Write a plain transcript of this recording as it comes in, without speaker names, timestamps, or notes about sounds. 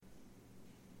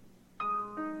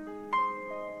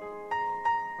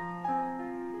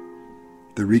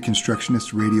the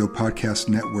Reconstructionist Radio Podcast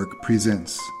Network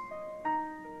presents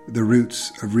The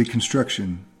Roots of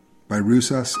Reconstruction by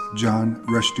Rusas John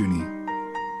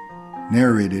Rushdoony.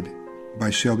 Narrated by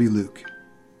Shelby Luke.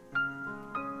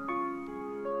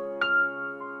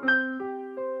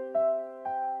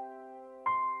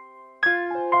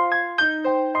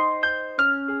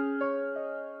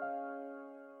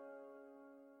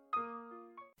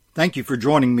 Thank you for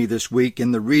joining me this week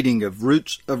in the reading of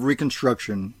Roots of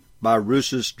Reconstruction by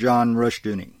Rusas John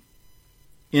Rushdoony.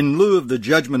 In lieu of the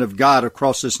judgment of God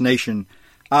across this nation,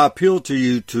 I appeal to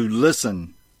you to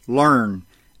listen, learn,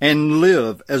 and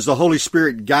live as the Holy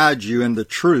Spirit guides you in the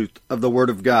truth of the Word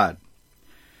of God.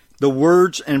 The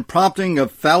words and prompting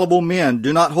of fallible men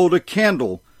do not hold a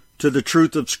candle to the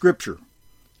truth of Scripture,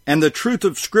 and the truth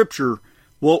of Scripture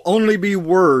will only be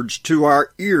words to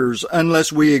our ears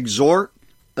unless we exhort,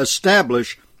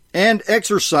 establish, and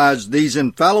exercise these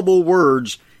infallible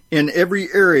words in every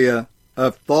area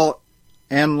of thought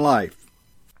and life.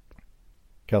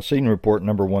 Chalcedon Report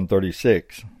number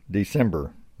 136,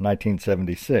 December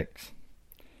 1976.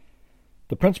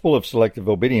 The principle of selective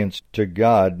obedience to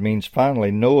God means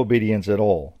finally no obedience at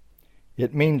all.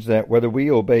 It means that whether we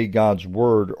obey God's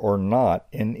word or not,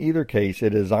 in either case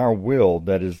it is our will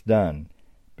that is done,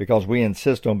 because we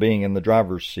insist on being in the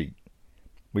driver's seat.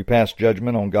 We pass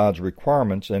judgment on God's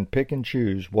requirements and pick and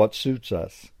choose what suits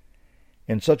us.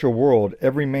 In such a world,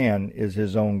 every man is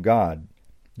his own God,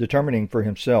 determining for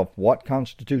himself what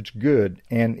constitutes good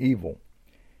and evil.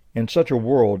 In such a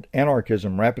world,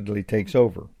 anarchism rapidly takes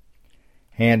over.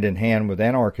 Hand in hand with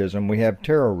anarchism, we have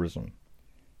terrorism.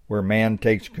 Where man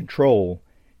takes control,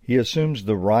 he assumes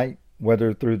the right,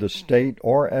 whether through the state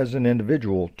or as an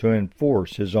individual, to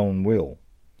enforce his own will.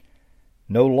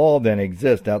 No law then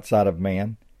exists outside of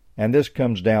man, and this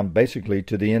comes down basically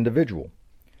to the individual.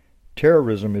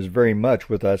 Terrorism is very much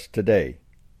with us today,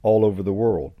 all over the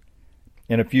world.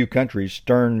 In a few countries,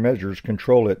 stern measures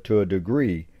control it to a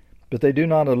degree, but they do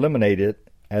not eliminate it,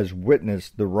 as witness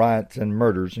the riots and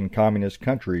murders in communist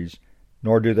countries,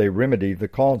 nor do they remedy the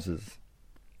causes.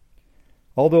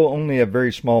 Although only a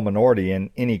very small minority in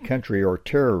any country are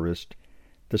terrorists,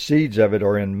 the seeds of it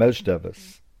are in most of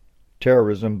us.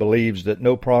 Terrorism believes that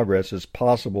no progress is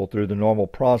possible through the normal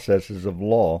processes of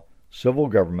law, civil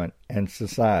government, and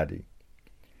society.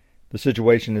 The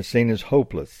situation is seen as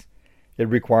hopeless. It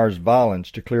requires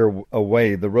violence to clear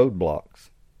away the roadblocks.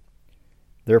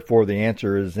 Therefore, the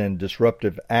answer is in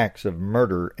disruptive acts of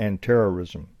murder and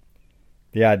terrorism.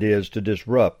 The idea is to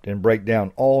disrupt and break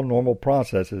down all normal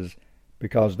processes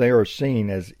because they are seen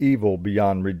as evil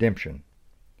beyond redemption.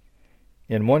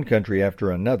 In one country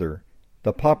after another,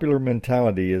 the popular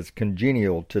mentality is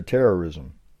congenial to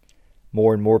terrorism.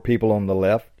 More and more people on the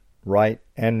left, right,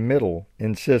 and middle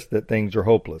insist that things are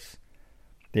hopeless.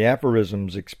 The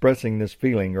aphorisms expressing this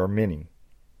feeling are many.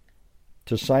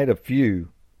 To cite a few,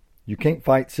 you can't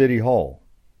fight City Hall.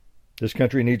 This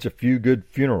country needs a few good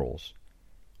funerals.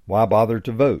 Why bother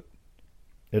to vote?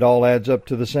 It all adds up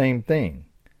to the same thing.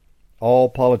 All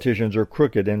politicians are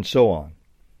crooked, and so on.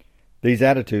 These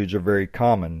attitudes are very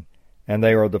common, and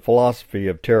they are the philosophy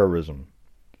of terrorism.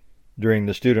 During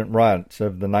the student riots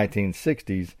of the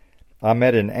 1960s, I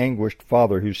met an anguished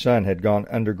father whose son had gone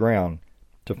underground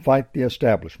to fight the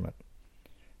establishment.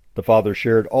 The father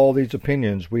shared all these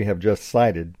opinions we have just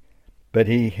cited, but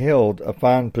he held a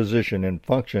fine position and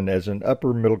functioned as an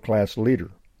upper-middle-class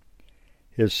leader.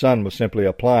 His son was simply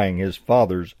applying his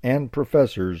father's and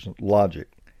professor's logic.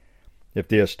 If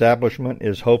the establishment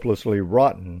is hopelessly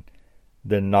rotten,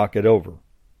 then knock it over.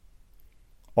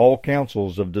 All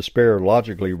counsels of despair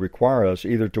logically require us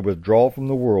either to withdraw from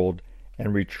the world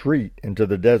and retreat into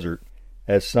the desert,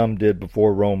 as some did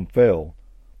before Rome fell,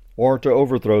 or to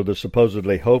overthrow the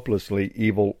supposedly hopelessly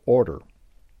evil order.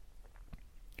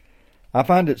 I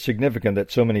find it significant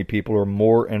that so many people are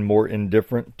more and more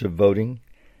indifferent to voting.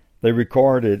 They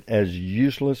regard it as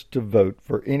useless to vote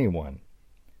for anyone.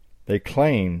 They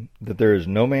claim that there is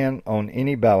no man on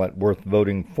any ballot worth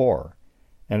voting for,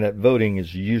 and that voting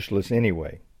is useless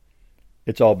anyway.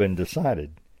 It's all been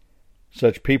decided.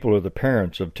 Such people are the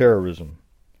parents of terrorism.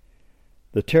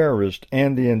 The terrorist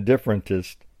and the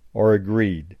indifferentist are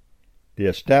agreed. The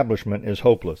establishment is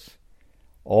hopeless.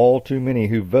 All too many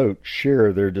who vote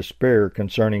share their despair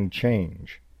concerning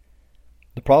change.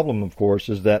 The problem, of course,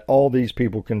 is that all these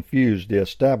people confuse the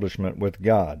establishment with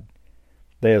God.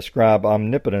 They ascribe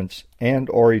omnipotence and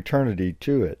or eternity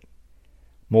to it.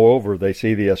 Moreover, they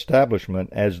see the establishment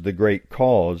as the great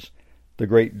cause, the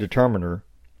great determiner,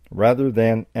 rather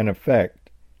than an effect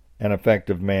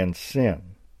of man's sin.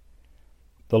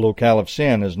 The locale of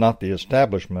sin is not the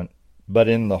establishment, but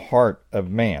in the heart of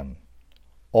man.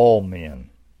 all men.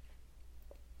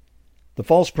 The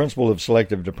false principle of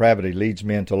selective depravity leads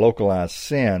men to localize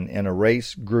sin in a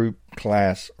race, group,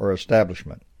 class, or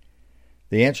establishment.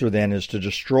 The answer then is to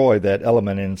destroy that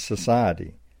element in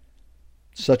society.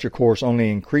 Such a course only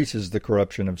increases the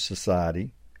corruption of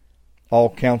society.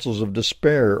 All counsels of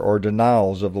despair or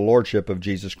denials of the lordship of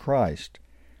Jesus Christ.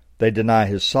 They deny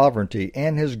his sovereignty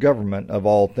and his government of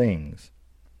all things.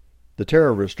 The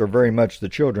terrorists are very much the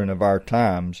children of our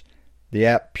times, the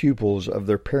apt pupils of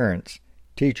their parents,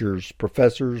 teachers,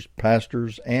 professors,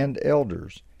 pastors, and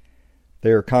elders.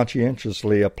 They are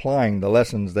conscientiously applying the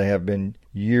lessons they have been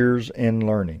years in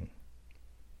learning.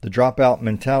 The dropout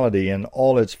mentality in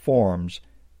all its forms,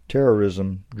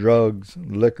 terrorism, drugs,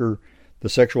 liquor, the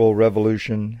sexual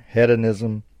revolution,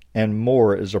 hedonism, and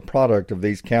more, is a product of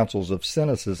these counsels of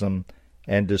cynicism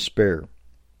and despair.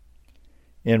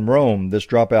 In Rome, this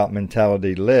dropout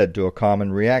mentality led to a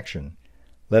common reaction.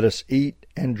 Let us eat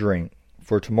and drink,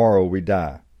 for tomorrow we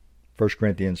die. 1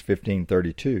 Corinthians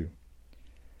 15:32.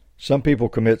 Some people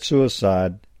commit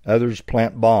suicide, others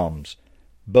plant bombs.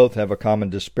 Both have a common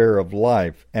despair of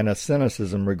life and a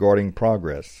cynicism regarding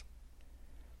progress.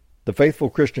 The faithful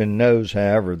Christian knows,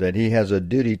 however, that he has a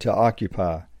duty to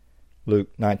occupy, Luke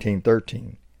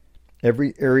 19:13,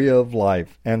 every area of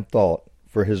life and thought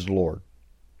for his Lord.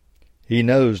 He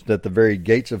knows that the very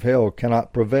gates of hell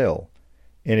cannot prevail,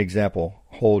 in example,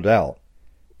 hold out,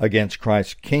 against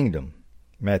Christ's kingdom,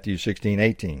 Matthew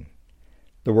 16:18.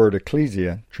 The word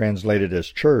ecclesia, translated as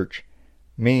church,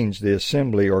 means the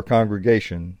assembly or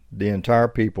congregation, the entire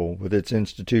people with its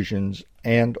institutions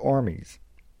and armies.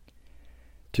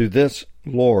 To this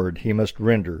Lord he must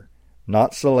render,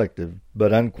 not selective,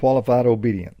 but unqualified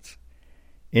obedience.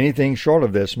 Anything short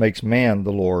of this makes man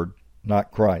the Lord,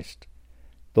 not Christ.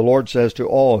 The Lord says to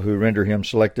all who render him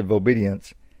selective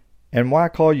obedience, "And why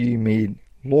call ye me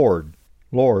Lord,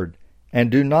 Lord,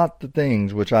 and do not the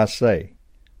things which I say?"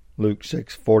 Luke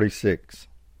 6:46.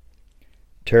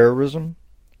 Terrorism?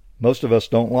 Most of us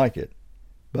don't like it,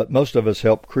 but most of us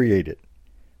help create it.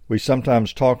 We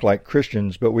sometimes talk like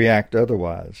Christians, but we act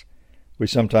otherwise. We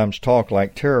sometimes talk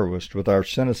like terrorists with our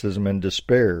cynicism and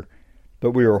despair,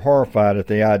 but we are horrified at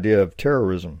the idea of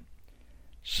terrorism.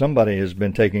 Somebody has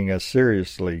been taking us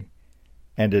seriously,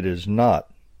 and it is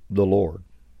not the Lord.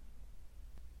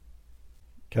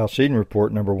 Chalcedon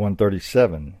Report number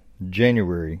 137,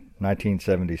 January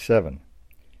 1977.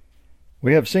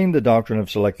 We have seen the doctrine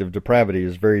of selective depravity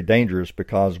is very dangerous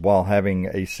because, while having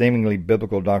a seemingly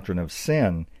biblical doctrine of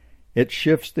sin, it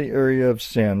shifts the area of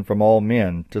sin from all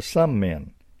men to some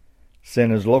men.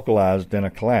 Sin is localized in a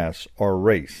class or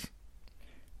race.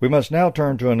 We must now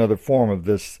turn to another form of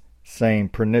this same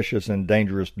pernicious and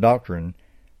dangerous doctrine,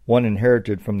 one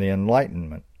inherited from the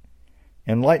Enlightenment.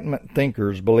 Enlightenment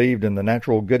thinkers believed in the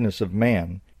natural goodness of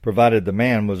man, provided the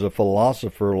man was a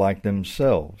philosopher like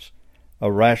themselves,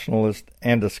 a rationalist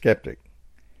and a skeptic.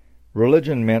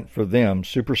 Religion meant for them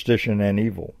superstition and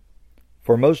evil.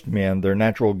 For most men, their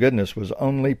natural goodness was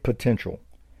only potential,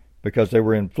 because they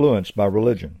were influenced by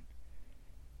religion.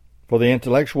 For the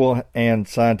intellectual and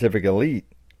scientific elite,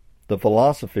 the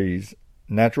philosophy's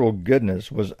natural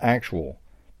goodness was actual,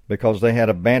 because they had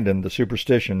abandoned the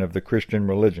superstition of the Christian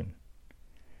religion.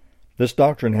 This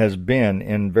doctrine has been,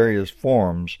 in various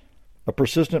forms, a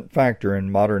persistent factor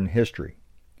in modern history.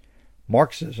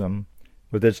 Marxism,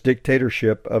 with its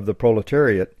dictatorship of the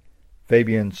proletariat,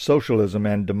 Fabian socialism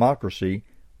and democracy,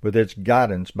 with its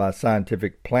guidance by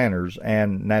scientific planners,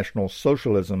 and National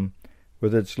Socialism,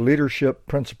 with its leadership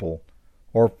principle,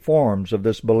 are forms of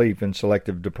this belief in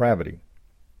selective depravity.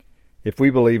 If we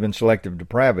believe in selective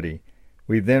depravity,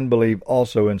 we then believe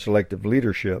also in selective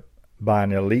leadership by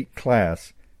an elite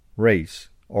class, race,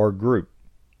 or group.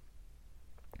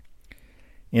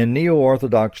 In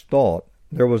neo-Orthodox thought,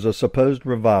 there was a supposed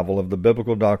revival of the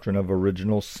biblical doctrine of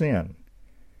original sin.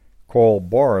 Karl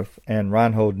Barth and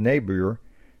Reinhold Niebuhr,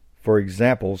 for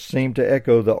example, seem to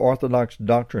echo the Orthodox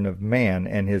doctrine of man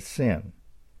and his sin.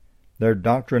 Their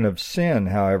doctrine of sin,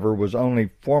 however, was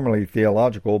only formally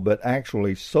theological but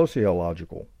actually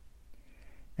sociological.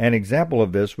 An example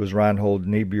of this was Reinhold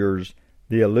Niebuhr's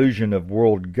The Illusion of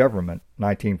World Government,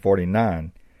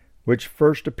 1949, which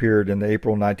first appeared in the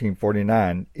April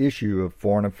 1949 issue of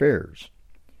Foreign Affairs.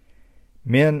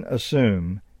 Men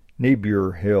assume,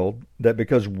 Niebuhr held, that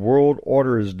because world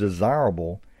order is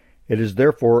desirable, it is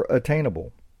therefore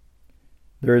attainable.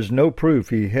 There is no proof,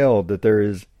 he held, that there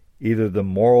is either the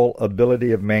moral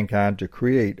ability of mankind to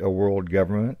create a world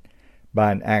government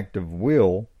by an act of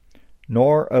will,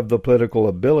 nor of the political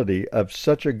ability of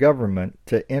such a government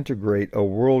to integrate a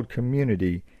world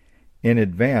community in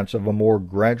advance of a more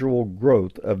gradual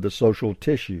growth of the social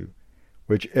tissue,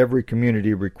 which every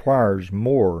community requires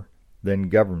more than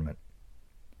government.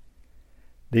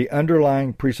 The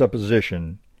underlying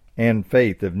presupposition and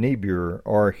faith of Niebuhr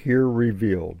are here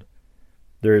revealed.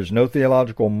 There is no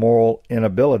theological moral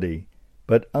inability,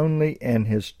 but only an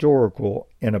historical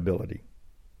inability.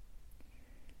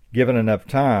 Given enough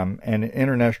time, an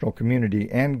international community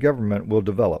and government will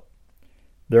develop.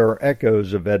 There are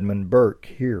echoes of Edmund Burke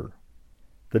here.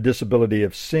 The disability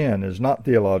of sin is not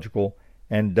theological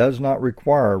and does not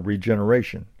require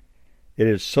regeneration. It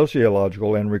is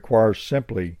sociological and requires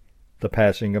simply the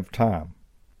passing of time.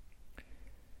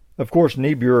 Of course,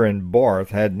 Niebuhr and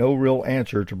Barth had no real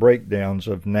answer to breakdowns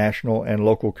of national and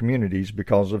local communities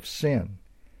because of sin.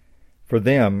 For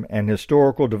them, an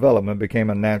historical development became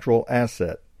a natural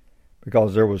asset,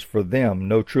 because there was for them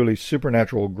no truly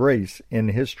supernatural grace in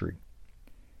history.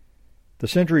 The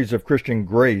centuries of Christian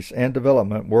grace and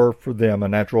development were for them a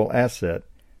natural asset,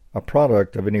 a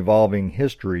product of an evolving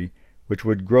history which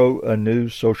would grow a new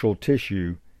social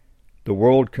tissue, the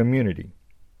world community.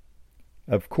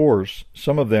 Of course,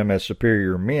 some of them as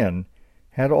superior men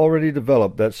had already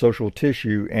developed that social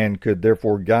tissue and could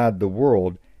therefore guide the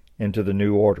world into the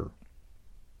new order.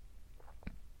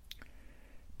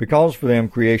 Because for them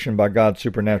creation by God's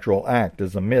supernatural act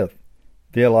is a myth,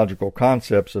 theological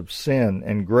concepts of sin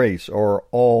and grace are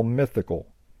all mythical.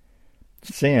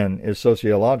 Sin is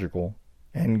sociological,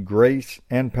 and grace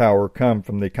and power come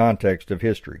from the context of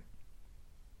history.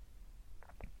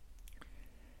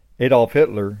 Adolf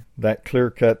Hitler, that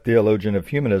clear-cut theologian of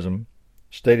humanism,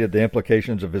 stated the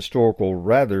implications of historical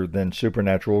rather than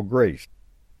supernatural grace.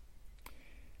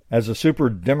 As a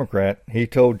super-democrat, he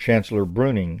told Chancellor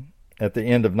Brüning at the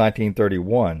end of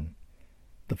 1931,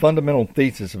 "The fundamental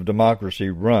thesis of democracy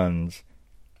runs,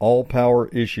 all power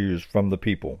issues from the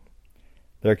people.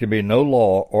 There can be no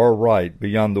law or right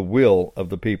beyond the will of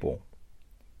the people.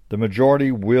 The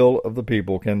majority will of the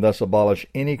people can thus abolish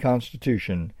any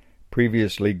constitution,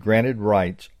 previously granted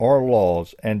rights or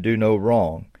laws, and do no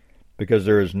wrong, because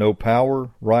there is no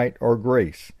power, right, or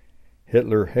grace,"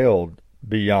 Hitler held,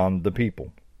 "beyond the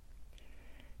people."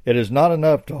 It is not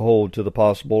enough to hold to the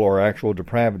possible or actual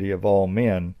depravity of all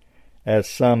men, as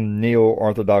some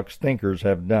neo-orthodox thinkers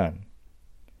have done.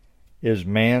 Is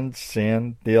man's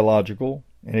sin theological,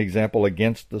 an example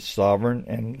against the sovereign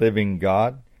and living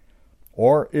God,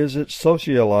 or is it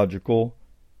sociological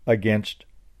against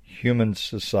human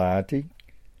society?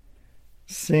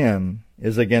 Sin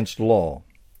is against law,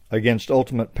 against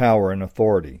ultimate power and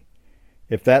authority.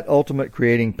 If that ultimate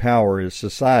creating power is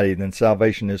society, then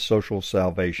salvation is social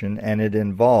salvation, and it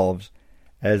involves,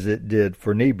 as it did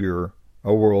for Niebuhr,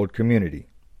 a world community.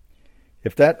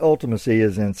 If that ultimacy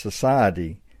is in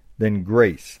society, then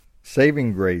grace,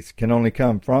 saving grace, can only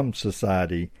come from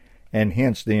society, and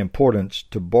hence the importance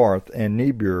to Barth and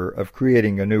Niebuhr of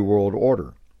creating a new world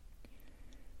order.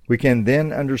 We can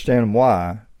then understand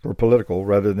why, for political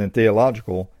rather than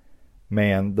theological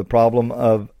man, the problem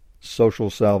of social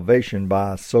salvation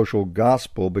by social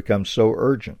gospel becomes so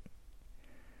urgent.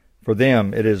 For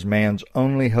them, it is man's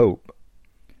only hope.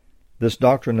 This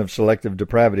doctrine of selective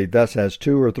depravity thus has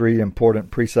two or three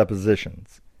important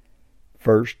presuppositions.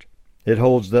 First, it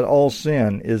holds that all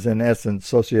sin is in essence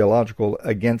sociological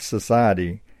against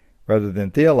society rather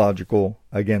than theological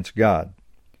against God.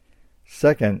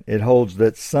 Second, it holds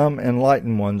that some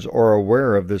enlightened ones are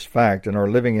aware of this fact and are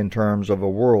living in terms of a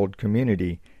world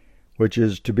community which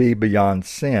is to be beyond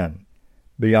sin,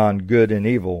 beyond good and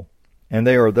evil, and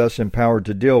they are thus empowered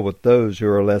to deal with those who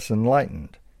are less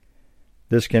enlightened.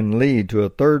 This can lead to a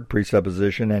third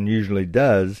presupposition, and usually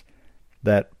does,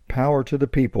 that power to the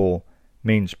people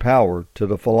means power to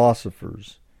the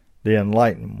philosophers, the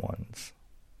enlightened ones.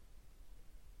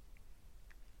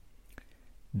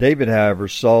 David, however,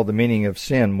 saw the meaning of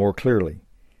sin more clearly.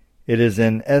 It is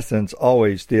in essence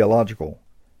always theological,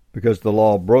 because the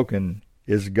law broken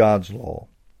is God's law.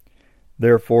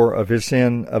 Therefore, of his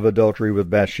sin of adultery with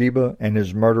Bathsheba and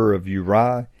his murder of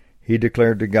Uriah, he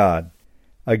declared to God,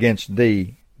 "Against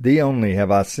thee, thee only have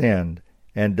I sinned,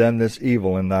 and done this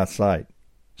evil in thy sight."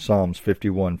 Psalms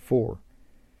 51:4.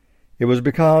 It was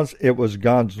because it was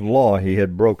God's law he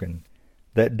had broken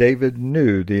that David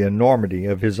knew the enormity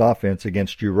of his offense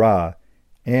against Uriah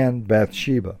and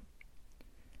Bathsheba.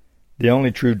 The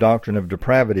only true doctrine of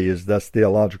depravity is thus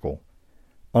theological.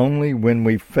 Only when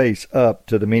we face up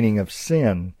to the meaning of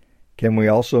sin can we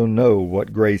also know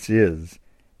what grace is,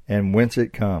 and whence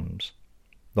it comes.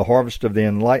 The harvest of the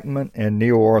Enlightenment and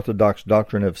neo-orthodox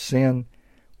doctrine of sin,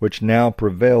 which now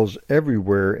prevails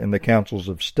everywhere in the councils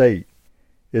of state,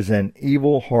 is an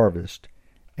evil harvest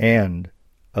and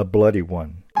a bloody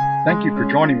one. Thank you for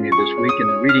joining me this week in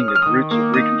the reading of Roots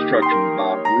of Reconstruction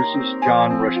by Rousas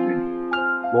John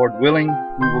Rushdoony. Lord willing,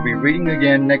 we will be reading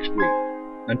again next week.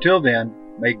 Until then,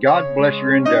 may God bless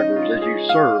your endeavors as you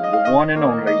serve the one and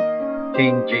only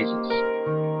King Jesus.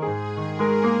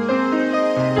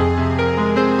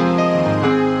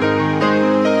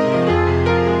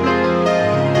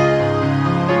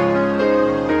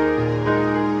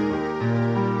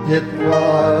 It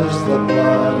was the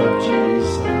blood of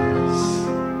Jesus,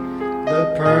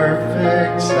 the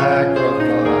perfect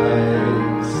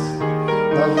sacrifice,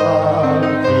 the love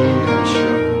he had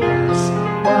shown us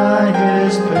by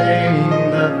his paying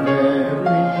the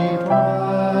very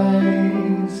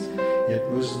price. It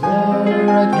was there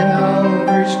at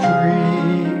Calvary's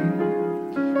tree,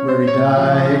 where he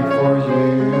died for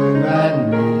you and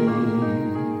me,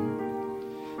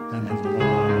 and the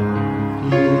love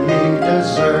he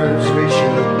deserves we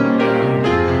should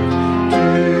to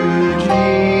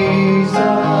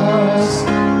Jesus.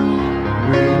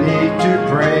 We need to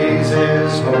praise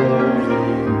his holy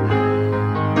name.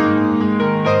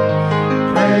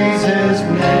 Praise his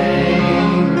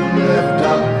name, lift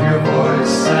up your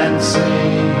voice and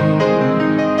sing.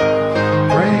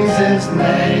 Praise his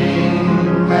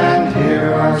name and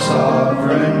hear our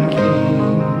sovereign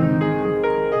King.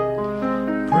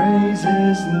 Praise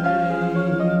his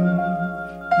name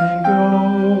and go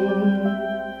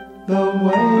the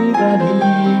way that he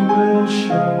will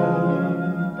show,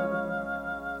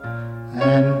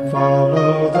 and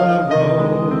follow the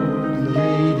road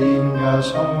leading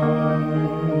us home.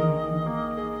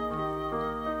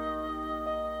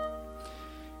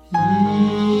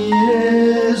 He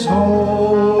is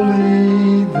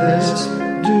holy, this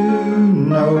do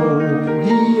know.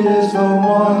 He is the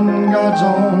one, God's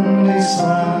only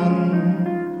Son.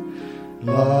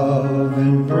 Love,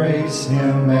 embrace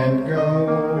him and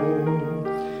go.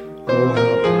 Oh,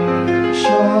 how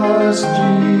precious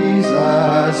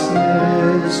Jesus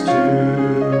is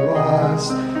to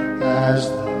us as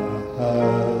the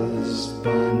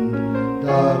husband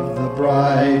of the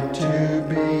bride to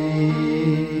be.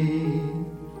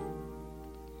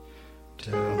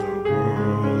 Tell the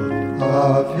world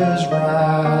of his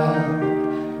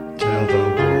wrath, tell the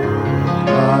world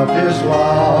of his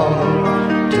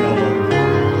love, tell the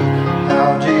how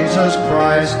Jesus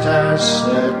Christ has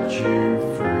set you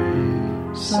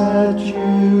free, set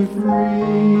you free.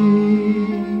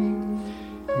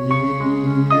 He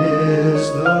is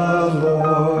the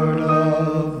Lord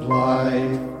of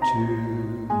life to me.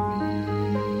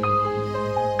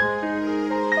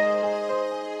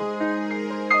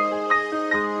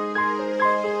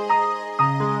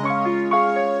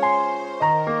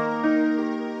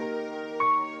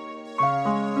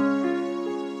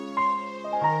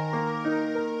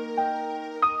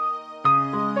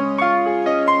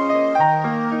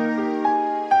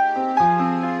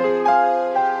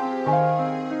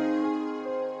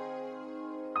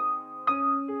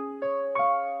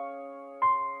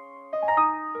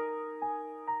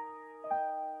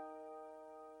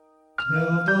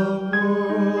 Tell the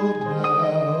world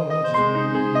how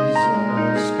Jesus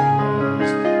Christ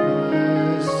has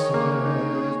set you free.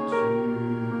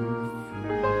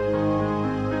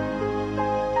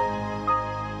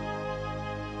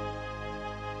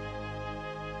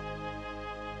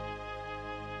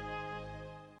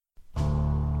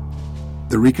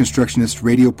 The Reconstructionist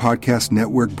Radio Podcast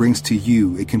Network brings to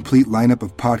you a complete lineup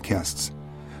of podcasts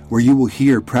where you will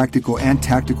hear practical and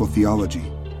tactical theology.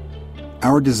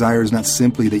 Our desire is not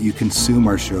simply that you consume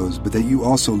our shows, but that you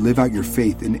also live out your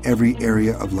faith in every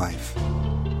area of life.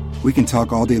 We can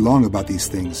talk all day long about these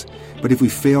things, but if we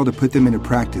fail to put them into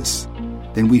practice,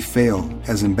 then we fail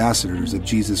as ambassadors of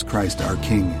Jesus Christ, our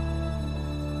King.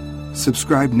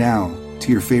 Subscribe now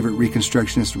to your favorite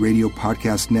Reconstructionist Radio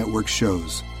Podcast Network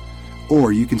shows,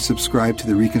 or you can subscribe to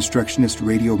the Reconstructionist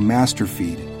Radio Master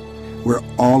Feed, where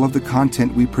all of the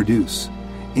content we produce,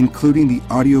 including the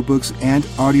audiobooks and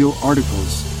audio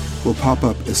articles, will pop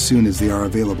up as soon as they are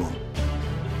available.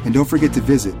 And don't forget to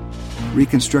visit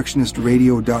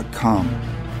ReconstructionistRadio.com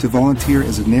to volunteer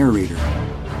as a narrator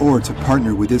or to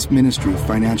partner with this ministry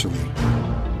financially.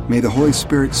 May the Holy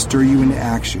Spirit stir you into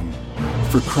action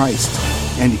for Christ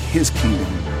and His kingdom.